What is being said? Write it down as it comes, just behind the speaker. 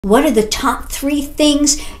What are the top 3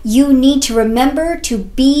 things you need to remember to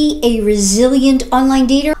be a resilient online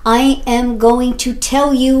dater? I am going to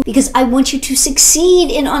tell you because I want you to succeed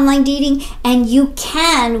in online dating, and you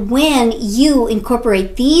can when you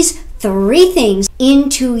incorporate these 3 things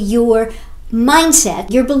into your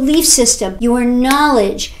mindset, your belief system, your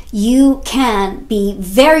knowledge. You can be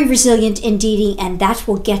very resilient in dating, and that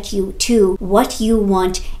will get you to what you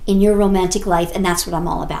want in your romantic life, and that's what I'm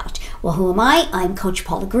all about. Well, who am I? I'm Coach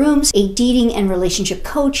Paula Grooms, a dating and relationship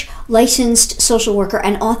coach, licensed social worker,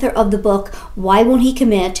 and author of the book, Why Won't He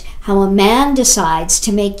Commit? How a Man Decides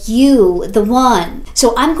to Make You the One.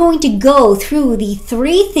 So I'm going to go through the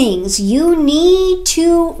 3 things you need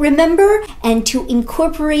to remember and to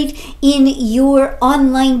incorporate in your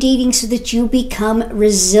online dating so that you become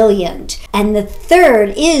resilient. And the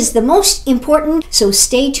 3rd is the most important, so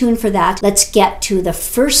stay tuned for that. Let's get to the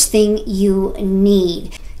first thing you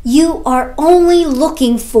need. You are only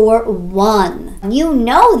looking for one. You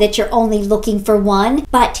know that you're only looking for one,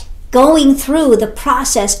 but going through the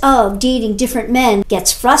process of dating different men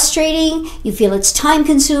gets frustrating. You feel it's time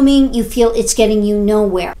consuming. You feel it's getting you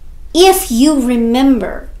nowhere. If you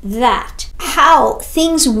remember that how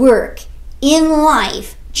things work in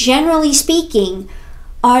life, generally speaking,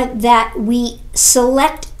 are that we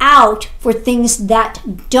select out for things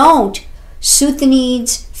that don't suit the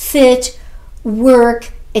needs, fit,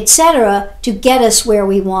 work, etc., to get us where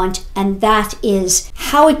we want, and that is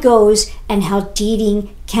how it goes and how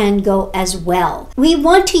dating can go as well. We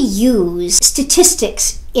want to use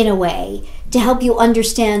statistics in a way to help you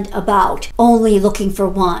understand about only looking for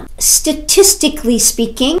one. Statistically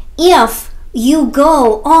speaking, if you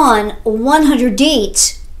go on 100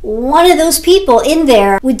 dates, one of those people in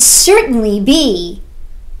there would certainly be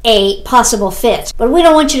a possible fit. But we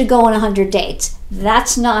don't want you to go on 100 dates.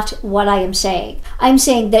 That's not what I am saying. I'm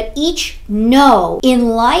saying that each no in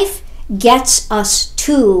life gets us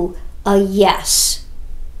to a yes.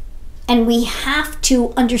 And we have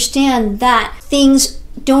to understand that things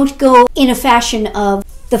don't go in a fashion of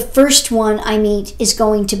the first one I meet is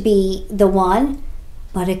going to be the one,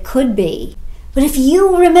 but it could be. But if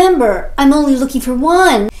you remember, I'm only looking for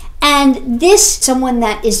one, and this someone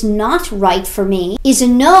that is not right for me is a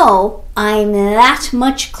no, I'm that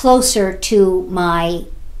much closer to my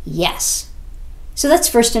yes. So that's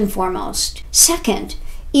first and foremost. Second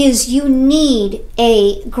is you need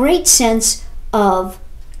a great sense of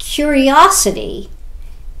curiosity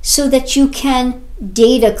so that you can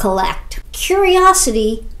data collect.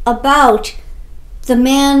 Curiosity about the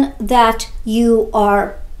man that you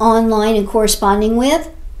are online and corresponding with,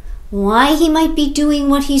 why he might be doing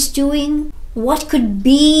what he's doing, what could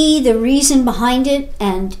be the reason behind it.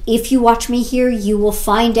 And if you watch me here, you will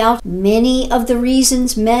find out many of the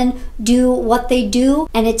reasons men do what they do,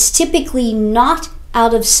 and it's typically not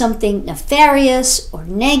out of something nefarious or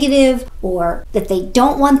negative or that they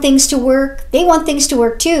don't want things to work. They want things to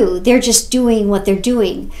work too. They're just doing what they're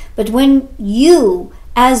doing. But when you,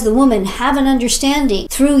 as the woman, have an understanding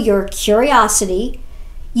through your curiosity,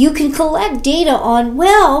 you can collect data on,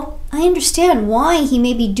 well, I understand why he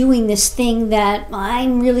may be doing this thing that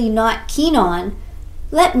I'm really not keen on.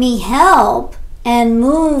 Let me help and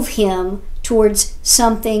move him towards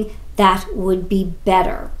something that would be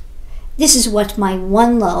better. This is what my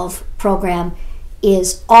One Love program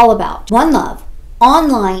is all about. One Love,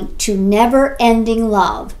 online to never-ending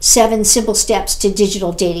love, 7 simple steps to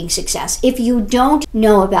digital dating success. If you don't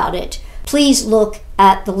know about it, please look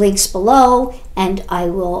at the links below, and I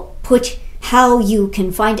will put how you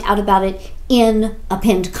can find out about it in a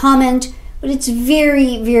pinned comment. But it's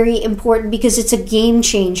very, very important because it's a game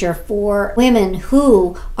changer for women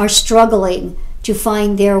who are struggling to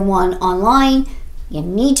find their one online. You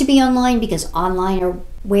need to be online because online are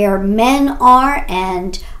where men are,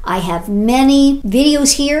 and I have many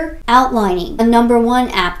videos here outlining the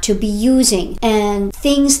 #1 app to be using and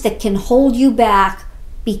things that can hold you back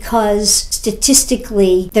because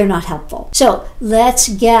statistically they're not helpful. So let's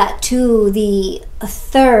get to the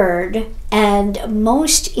 3rd and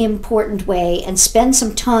most important way and spend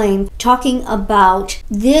some time talking about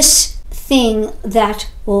this thing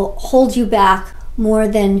that will hold you back more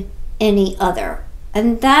than any other.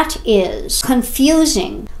 And that is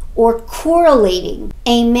confusing or correlating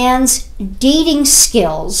a man's dating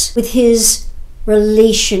skills with his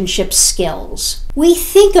relationship skills. We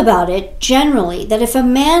think about it generally that if a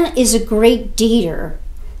man is a great dater,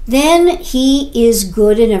 then he is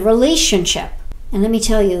good in a relationship. And let me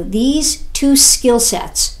tell you, these 2 skill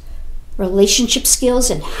sets, relationship skills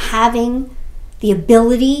and having the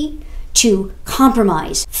ability to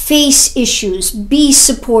compromise, face issues, be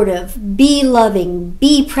supportive, be loving,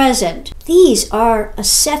 be present. These are a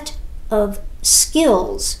set of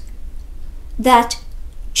skills that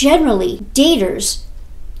generally daters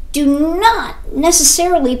do not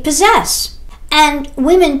necessarily possess. And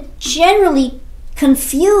women generally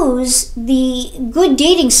confuse the good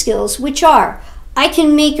dating skills, which are, I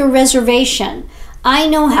can make a reservation, I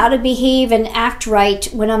know how to behave and act right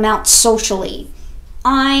when I'm out socially,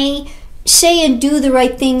 I say and do the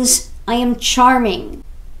right things, I am charming,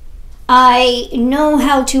 I know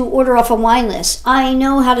how to order off a wine list, I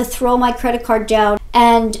know how to throw my credit card down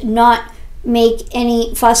and not make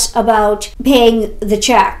any fuss about paying the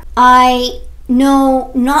check, I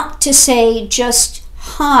know not to say just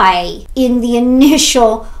hi in the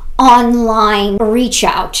initial online reach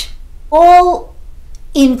out. All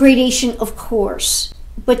in gradation, of course,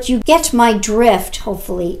 but you get my drift,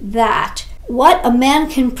 hopefully, that what a man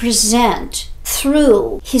can present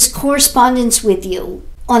through his correspondence with you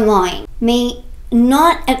online may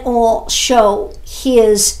not at all show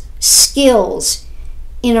his skills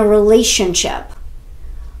in a relationship.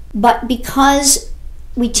 But because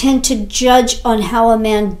we tend to judge on how a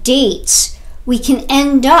man dates, we can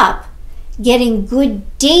end up getting good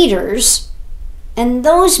daters, and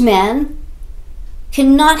those men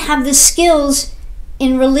cannot have the skills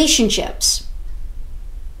in relationships.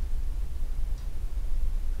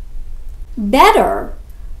 Better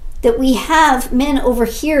that we have men over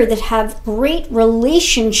here that have great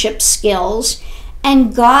relationship skills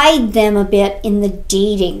and guide them a bit in the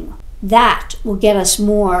dating. That will get us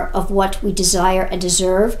more of what we desire and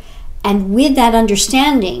deserve, and with that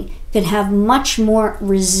understanding can have much more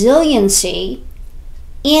resiliency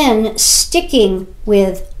in sticking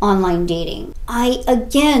with online dating. I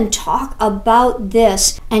again talk about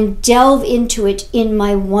this and delve into it in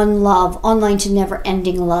my One Love, Online to Never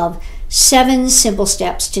Ending Love, 7 Simple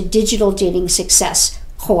Steps to Digital Dating Success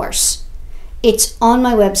course. It's on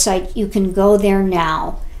my website. You can go there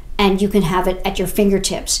now and you can have it at your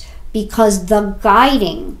fingertips, because the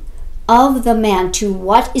guiding of the man to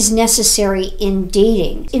what is necessary in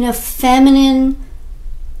dating in a feminine,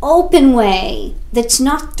 open way that's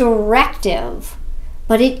not directive,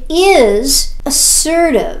 but it is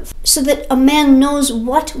assertive, so that a man knows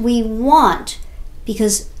what we want.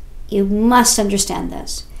 Because you must understand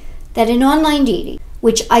this, that in online dating,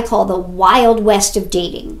 which I call the Wild West of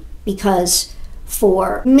dating, because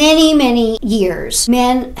for many, many years,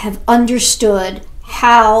 men have understood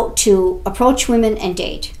how to approach women and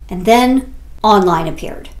date. And then online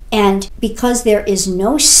appeared. And because there is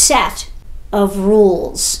no set of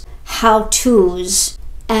rules, how-tos,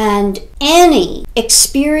 and any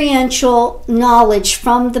experiential knowledge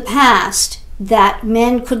from the past that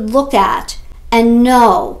men could look at and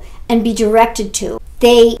know and be directed to,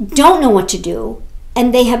 they don't know what to do,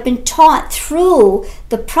 and they have been taught through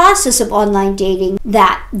the process of online dating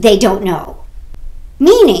that they don't know.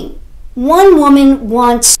 Meaning, one woman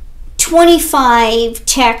wants 25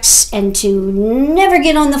 texts and to never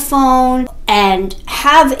get on the phone and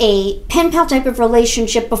have a pen pal type of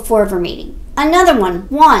relationship before ever meeting. Another one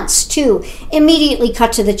wants to immediately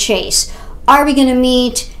cut to the chase. Are we going to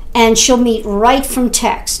meet? And she'll meet right from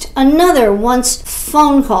text. Another wants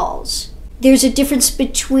phone calls. There's a difference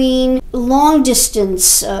between long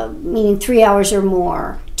distance, meaning 3 hours or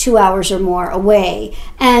more, 2 hours or more away,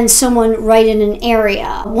 and someone right in an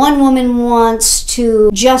area. One woman wants to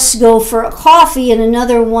just go for a coffee, and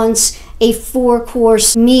another wants a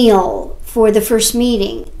 4-course meal for the first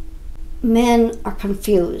meeting. Men are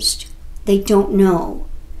confused. They don't know.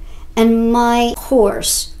 And my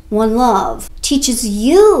course, One Love, teaches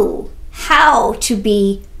you how to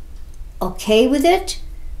be okay with it,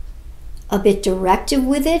 a bit directive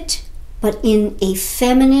with it, but in a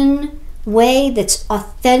feminine way that's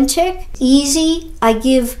authentic, easy. I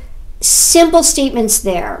give simple statements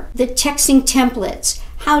there, the texting templates,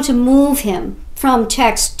 how to move him from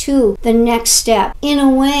text to the next step in a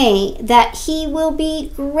way that he will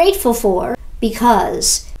be grateful for,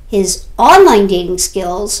 because his online dating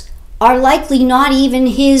skills are likely not even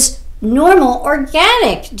his normal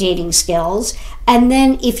organic dating skills. And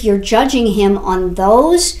then if you're judging him on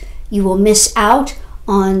those, you will miss out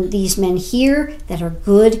on these men here that are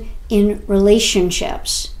good in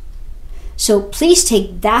relationships. So please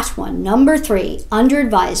take that one, number 3, under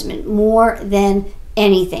advisement more than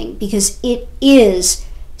anything, because it is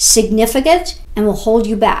significant and will hold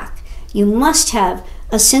you back. You must have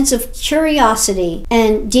a sense of curiosity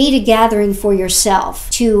and data gathering for yourself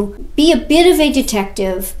to be a bit of a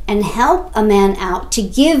detective and help a man out to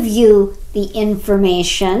give you the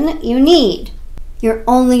information you need. You're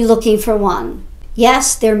only looking for one.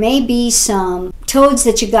 Yes, there may be some toads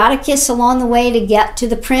that you gotta kiss along the way to get to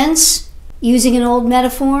the prince, using an old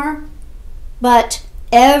metaphor, but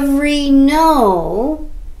every no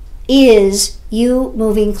is you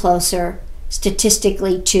moving closer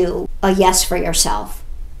statistically to a yes for yourself.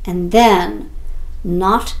 And then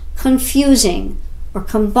not confusing or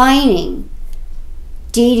combining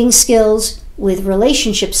dating skills with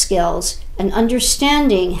relationship skills and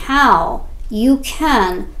understanding how you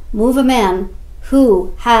can move a man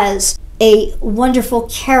who has a wonderful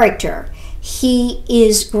character. He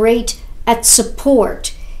is great at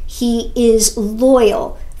support. He is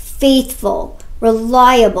loyal, faithful,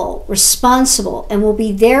 reliable, responsible, and will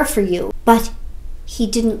be there for you. But he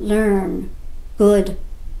didn't learn good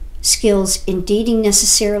skills in dating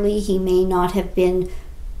necessarily. He may not have been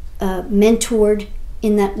mentored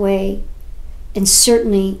in that way. And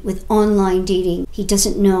certainly with online dating, he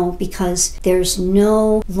doesn't know because there's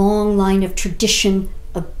no long line of tradition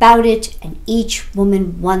about it, and each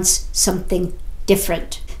woman wants something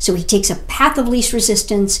different. So he takes a path of least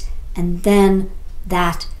resistance, and then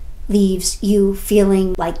that leaves you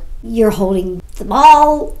feeling like you're holding the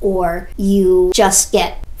ball, or you just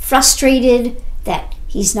get frustrated that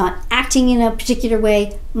he's not acting in a particular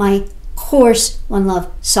way. My course, One Love,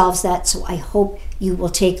 solves that, so I hope you will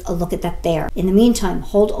take a look at that there. In the meantime,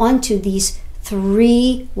 hold on to these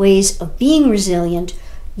 3 ways of being resilient.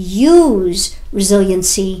 Use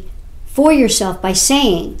resiliency for yourself by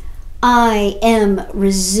saying, I am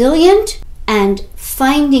resilient, and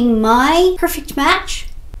finding my perfect match,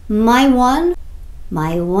 my one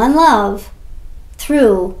love,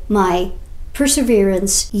 through my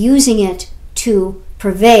perseverance, using it to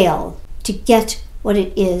prevail, to get what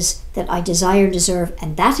it is that I desire and deserve,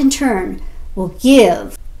 and that in turn will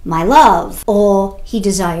give my love all he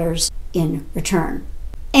desires in return.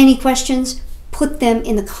 Any questions? Put them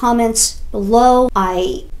in the comments below.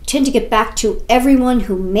 I tend to get back to everyone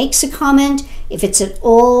who makes a comment if it's at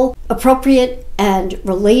all appropriate and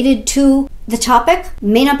related to the topic.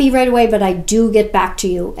 May not be right away, but I do get back to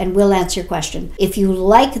you and will answer your question. If you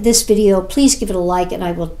like this video, please give it a like, and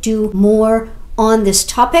I will do more on this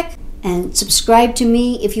topic. And subscribe to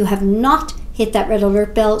me if you have not. Hit that red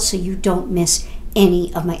alert bell so you don't miss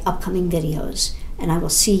any of my upcoming videos. And I will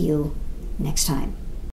see you next time.